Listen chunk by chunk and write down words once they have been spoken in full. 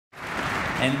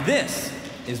And this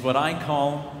is what I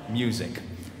call music.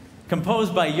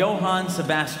 Composed by Johann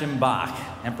Sebastian Bach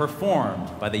and performed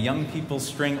by the Young People's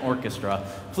String Orchestra,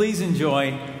 please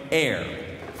enjoy Air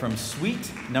from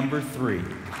Suite Number 3.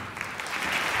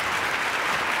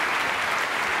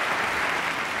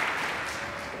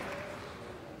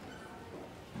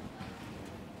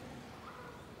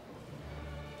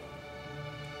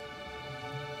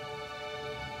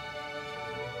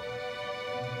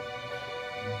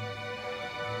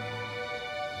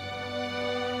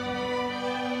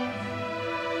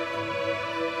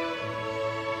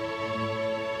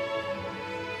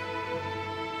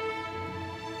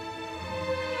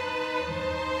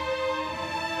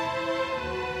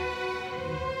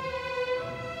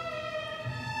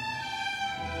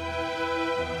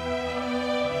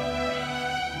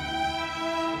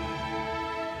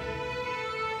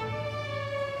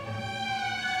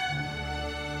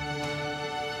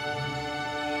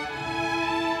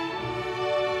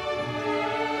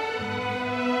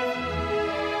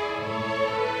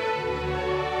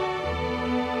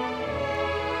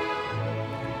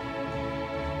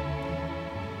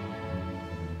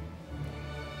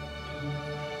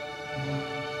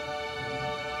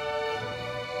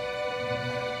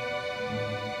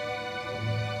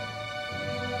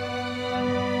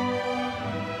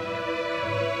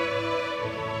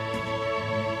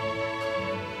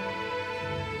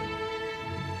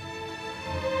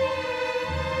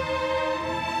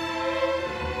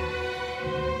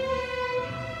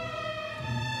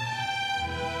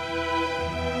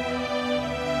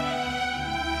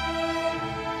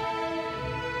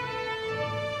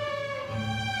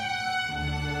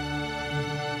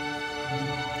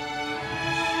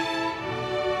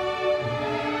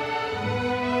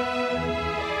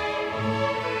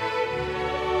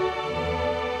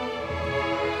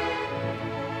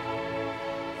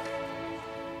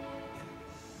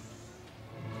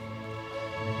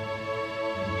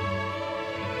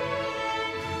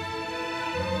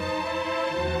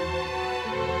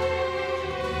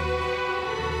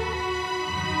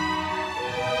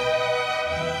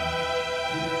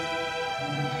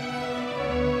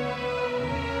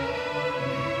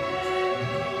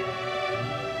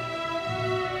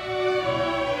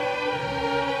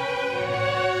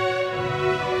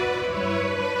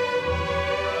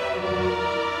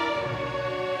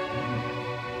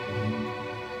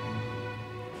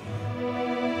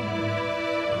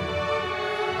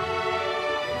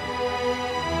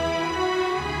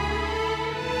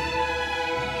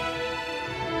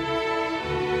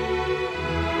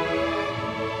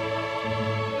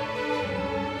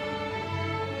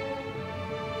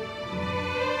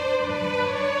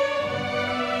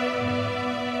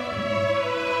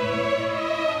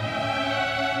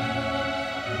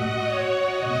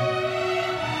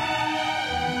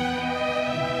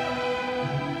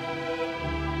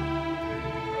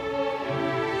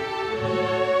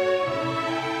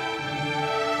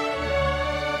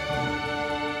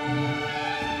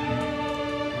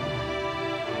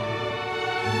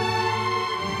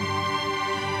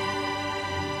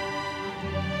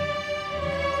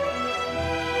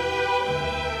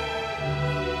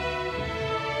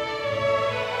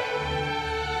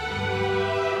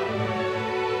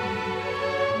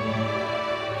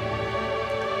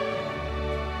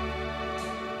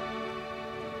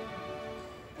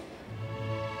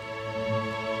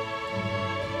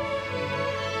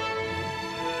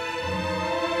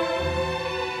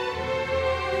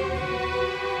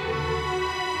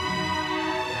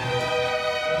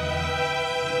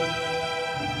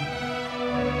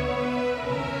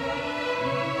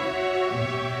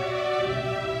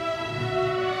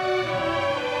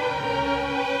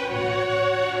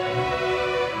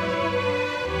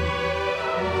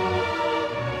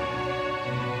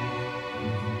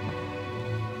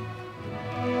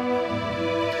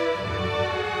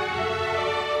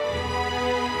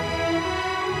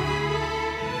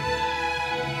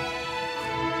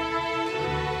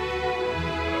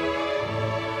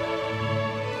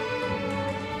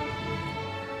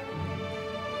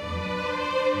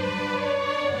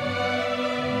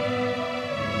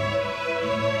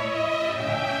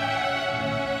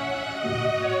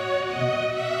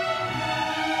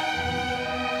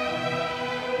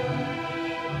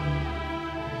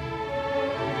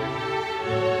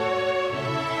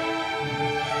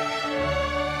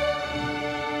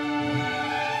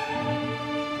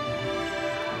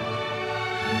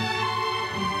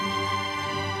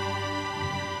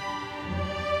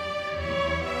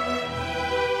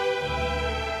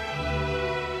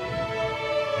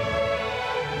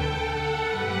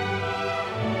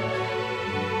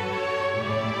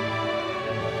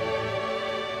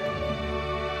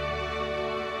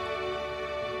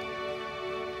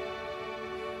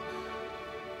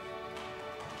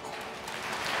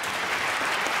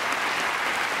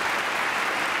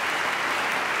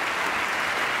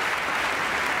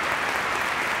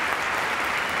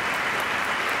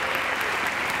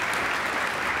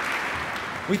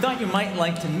 We thought you might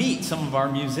like to meet some of our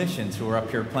musicians who are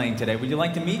up here playing today. Would you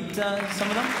like to meet some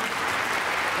of them?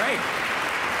 Great.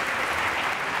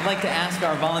 I'd like to ask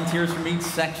our volunteers from each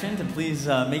section to please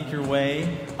make your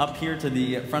way up here to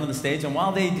the front of the stage. And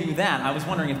while they do that, I was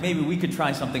wondering if maybe we could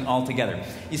try something all together.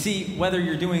 You see, whether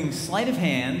you're doing sleight of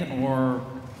hand or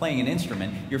playing an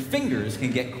instrument, your fingers can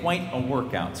get quite a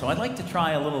workout. So I'd like to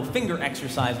try a little finger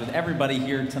exercise with everybody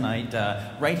here tonight,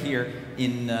 right here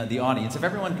in the audience. If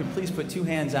everyone could please put two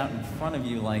hands out in front of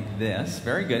you like this.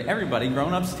 Very good. Everybody,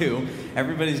 grown-ups too.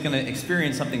 Everybody's going to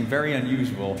experience something very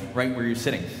unusual right where you're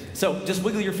sitting. So just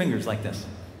wiggle your fingers like this.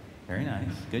 Very nice.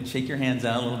 Good. Shake your hands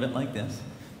out a little bit like this.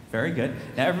 Very good.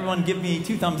 Now everyone give me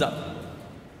 2 thumbs up.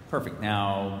 Perfect.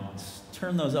 Now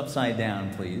turn those upside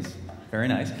down, please. Very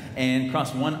nice. And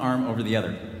cross one arm over the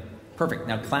other. Perfect.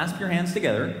 Now clasp your hands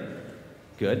together.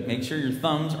 Good. Make sure your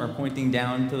thumbs are pointing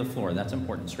down to the floor. That's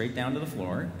important. Straight down to the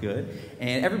floor. Good.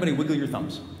 And everybody wiggle your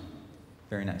thumbs.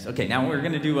 Very nice. Okay, now we're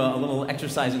going to do a little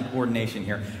exercise in coordination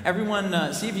here.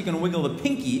 Everyone, see if you can wiggle the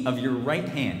pinky of your right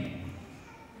hand.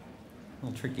 A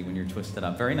little tricky when you're twisted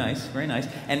up. Very nice. Very nice.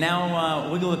 And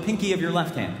now wiggle the pinky of your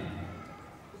left hand.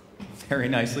 Very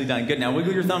nicely done. Good. Now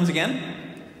wiggle your thumbs again.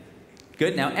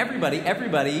 Good. Now everybody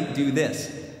do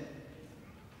this.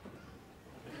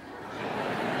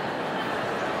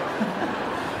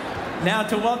 Now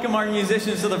to welcome our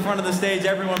musicians to the front of the stage,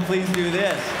 everyone please do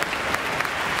this.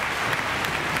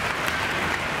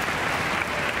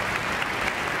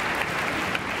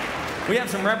 We have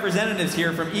some representatives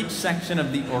here from each section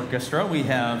of the orchestra. We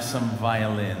have some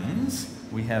violins,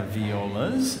 we have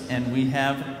violas, and we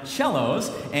have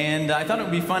cellos. And I thought it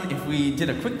would be fun if we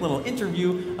did a quick little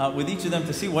interview with each of them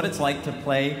to see what it's like to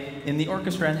play in the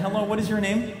orchestra. And hello, what is your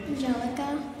name?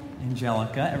 Angelica.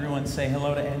 Angelica. Everyone say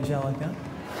hello to Angelica.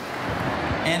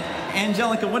 And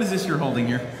Angelica, what is this you're holding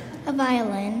here? A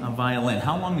violin. A violin.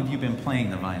 How long have you been playing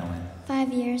the violin?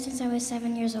 5 years, since I was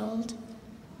 7 years old.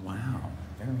 Wow.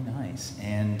 Very nice.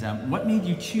 And what made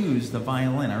you choose the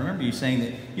violin? I remember you saying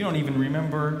that you don't even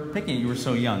remember picking it. You were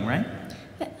so young, right?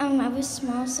 But I was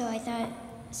small, so I thought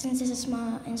since it's a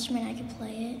small instrument, I could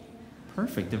play it.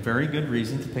 Perfect. A very good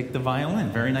reason to pick the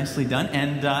violin. Very nicely done.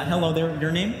 And hello there.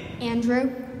 Your name?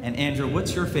 Andrew. And Andrew,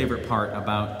 what's your favorite part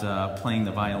about playing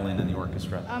the violin in the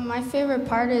orchestra? My favorite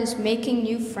part is making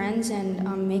new friends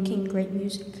and making great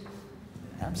music.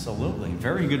 Absolutely.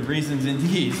 Very good reasons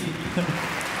indeed.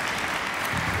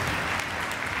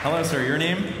 Hello, sir. Your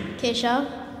name? Keshav.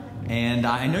 And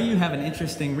I know you have an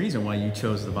interesting reason why you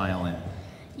chose the violin.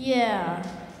 Yeah.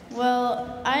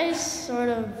 Well, I sort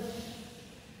of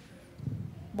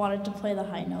wanted to play the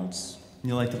high notes.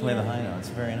 You like to play the high notes.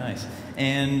 Very nice.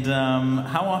 And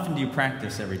how often do you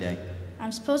practice every day?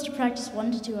 I'm supposed to practice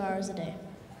 1 to 2 hours a day.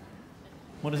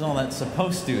 What is all that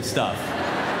supposed to stuff?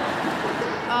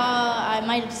 I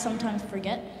might sometimes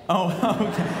forget. Oh,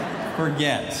 okay.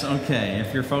 Forgets. Okay.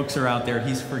 If your folks are out there,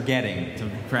 he's forgetting to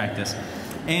practice.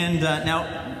 And now,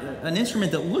 an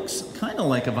instrument that looks kind of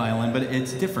like a violin, but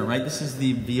it's different, right? This is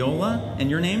the viola.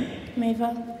 And your name?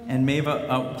 Mava. And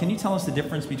Mava, can you tell us the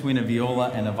difference between a viola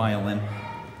and a violin?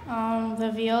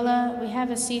 The viola, we have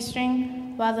a C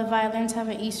string, while the violins have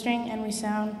an E string, and we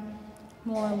sound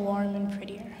more warm and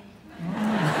prettier.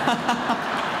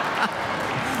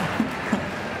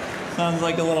 Sounds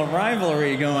like a little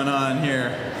rivalry going on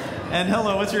here. And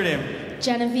hello, what's your name?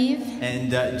 Genevieve. And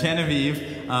Genevieve,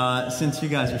 since you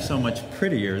guys are so much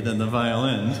prettier than the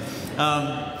violins,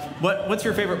 what's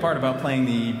your favorite part about playing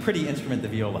the pretty instrument, the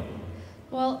viola?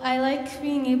 Well, I like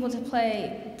being able to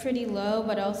play pretty low,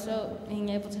 but also being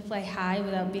able to play high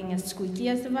without being as squeaky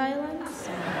as the violins.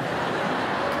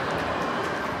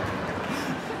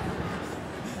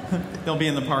 They'll be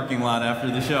in the parking lot after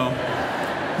the show.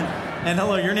 And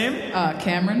hello, your name?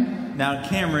 Cameron. Now,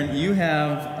 Cameron, you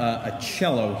have a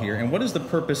cello here, and what is the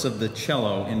purpose of the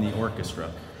cello in the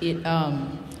orchestra?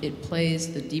 It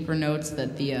plays the deeper notes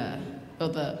that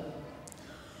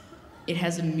it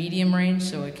has a medium range,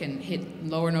 so it can hit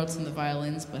lower notes than the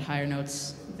violins, but higher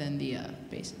notes than the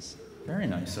basses. Very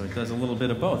nice. So it does a little bit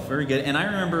of both. Very good. And I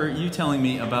remember you telling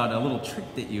me about a little trick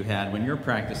that you had when you're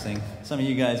practicing. Some of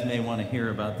you guys may want to hear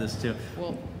about this too.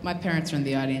 Well, my parents are in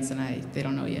the audience, and they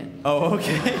don't know yet. Oh,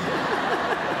 okay.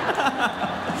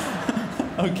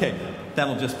 Okay.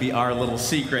 That'll just be our little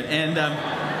secret. And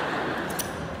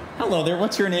hello there.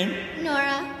 What's your name?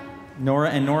 Nora. Nora.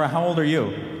 And Nora, how old are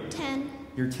you? 10.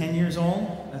 You're 10 years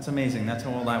old? That's amazing. That's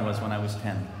how old I was when I was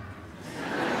 10.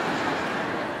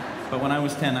 But when I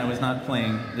was 10, I was not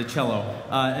playing the cello.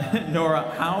 Nora,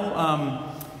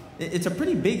 it's a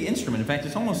pretty big instrument. In fact,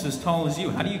 it's almost as tall as you.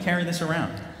 How do you carry this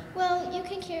around? Well, you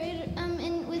can carry it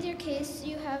with your case is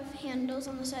you have handles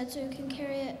on the side, so you can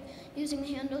carry it using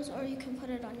the handles, or you can put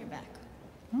it on your back.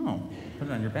 Oh, put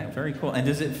it on your back. Very cool. And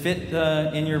does it fit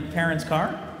in your parents'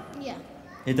 car? Yeah.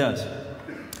 It does.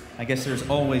 I guess there's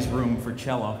always room for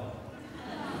cello.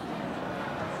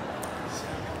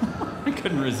 I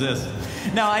couldn't resist.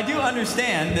 Now, I do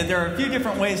understand that there are a few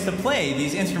different ways to play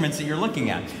these instruments that you're looking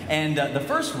at. And the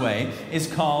first way is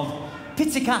called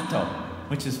pizzicato,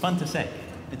 which is fun to say.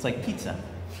 It's like pizza.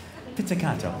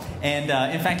 Pizzicato. And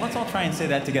in fact, let's all try and say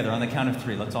that together on the count of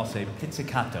 3. Let's all say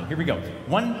pizzicato. Here we go.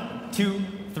 1, 2,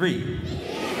 3.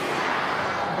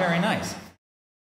 Very nice.